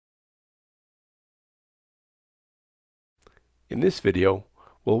In this video,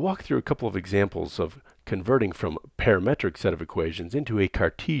 we'll walk through a couple of examples of converting from a parametric set of equations into a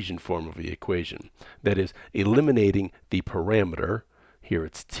Cartesian form of the equation. That is, eliminating the parameter, here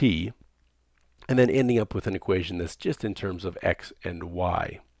it's t, and then ending up with an equation that's just in terms of x and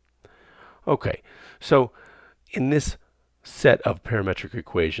y. Okay, so in this set of parametric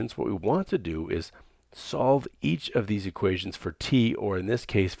equations, what we want to do is solve each of these equations for t, or in this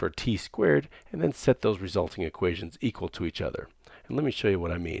case for t squared, and then set those resulting equations equal to each other. And let me show you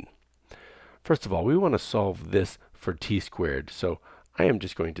what I mean. First of all, we want to solve this for t squared, so I am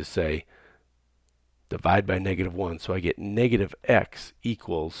just going to say divide by -1, so I get negative x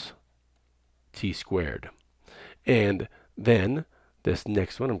equals t squared. And then this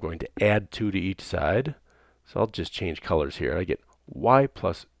next one, I'm going to add 2 to each side, so I'll just change colors here. I get y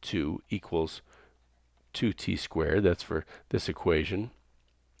plus 2 equals 2t squared. That's for this equation.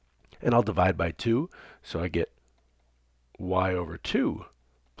 And I'll divide by 2, so I get y over 2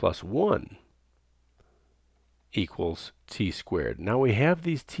 plus 1 equals t squared. Now we have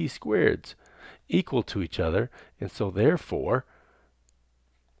these t squareds equal to each other, and so therefore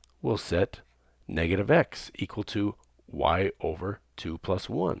we'll set negative x equal to y over 2 plus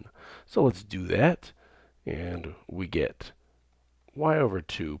 1. So let's do that, and we get y over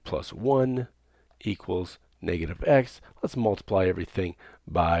 2 plus 1 equals negative x. Let's multiply everything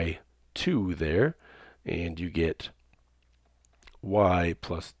by 2 there, and you get y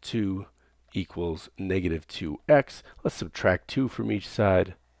plus 2 equals negative 2x. Let's subtract 2 from each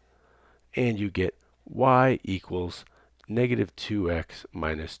side, and you get y equals negative 2x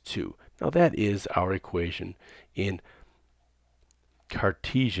minus 2. Now that is our equation in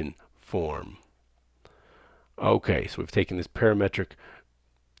Cartesian form. Okay, so we've taken this parametric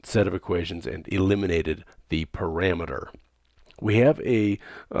set of equations and eliminated the parameter. We have a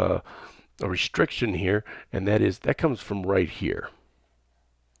restriction here, and that comes from right here.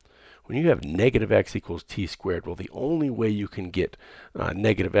 When you have negative x equals t squared, well, the only way you can get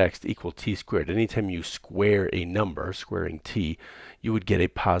negative x to equal t squared, anytime you square a number, squaring t, you would get a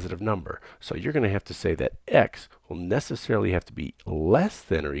positive number. So you're going to have to say that x will necessarily have to be less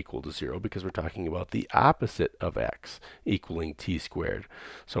than or equal to 0, because we're talking about the opposite of x equaling t squared.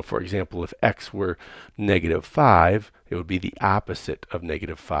 So for example, if x were negative 5, it would be the opposite of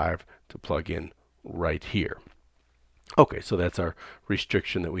negative 5 to plug in right here. Okay, so that's our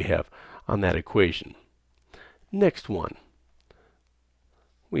restriction that we have on that equation. Next one,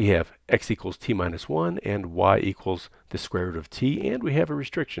 we have x equals t minus 1 and y equals the square root of t, and we have a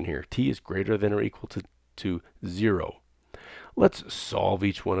restriction here. T is greater than or equal to 0. Let's solve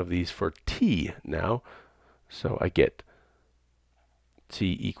each one of these for t now. So I get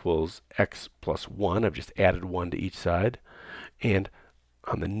t equals x plus 1. I've just added 1 to each side. And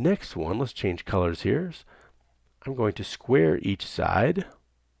on the next one, let's change colors here. I'm going to square each side,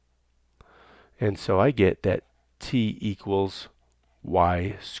 and so I get that t equals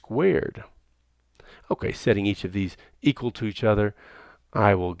y squared. Okay, setting each of these equal to each other,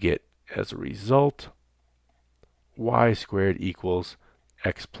 I will get, as a result, y squared equals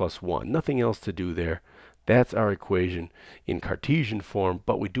x plus 1. Nothing else to do there. That's our equation in Cartesian form,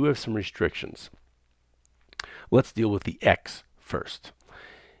 but we do have some restrictions. Let's deal with the x first.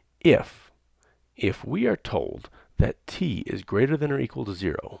 If we are told that t is greater than or equal to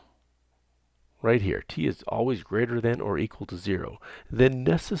 0, right here, t is always greater than or equal to 0, then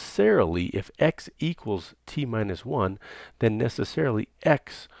necessarily, if x equals t minus 1, then necessarily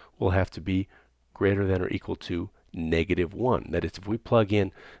x will have to be greater than or equal to negative 1. That is, if we plug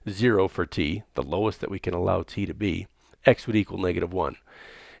in 0 for t, the lowest that we can allow t to be, x would equal negative 1.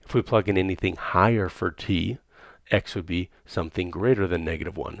 If we plug in anything higher for t, x would be something greater than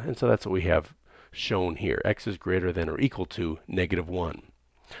negative 1. And so that's what we have shown here. X is greater than or equal to negative 1.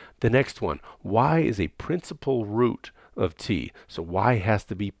 The next one, y is a principal root of t. So y has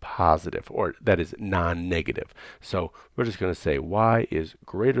to be positive, or that is non-negative. So we're just going to say y is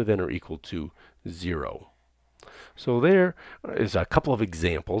greater than or equal to 0. So there is a couple of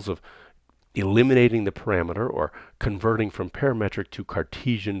examples of eliminating the parameter or converting from parametric to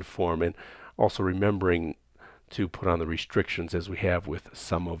Cartesian form, and also remembering to put on the restrictions as we have with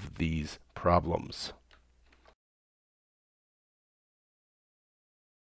some of these problems.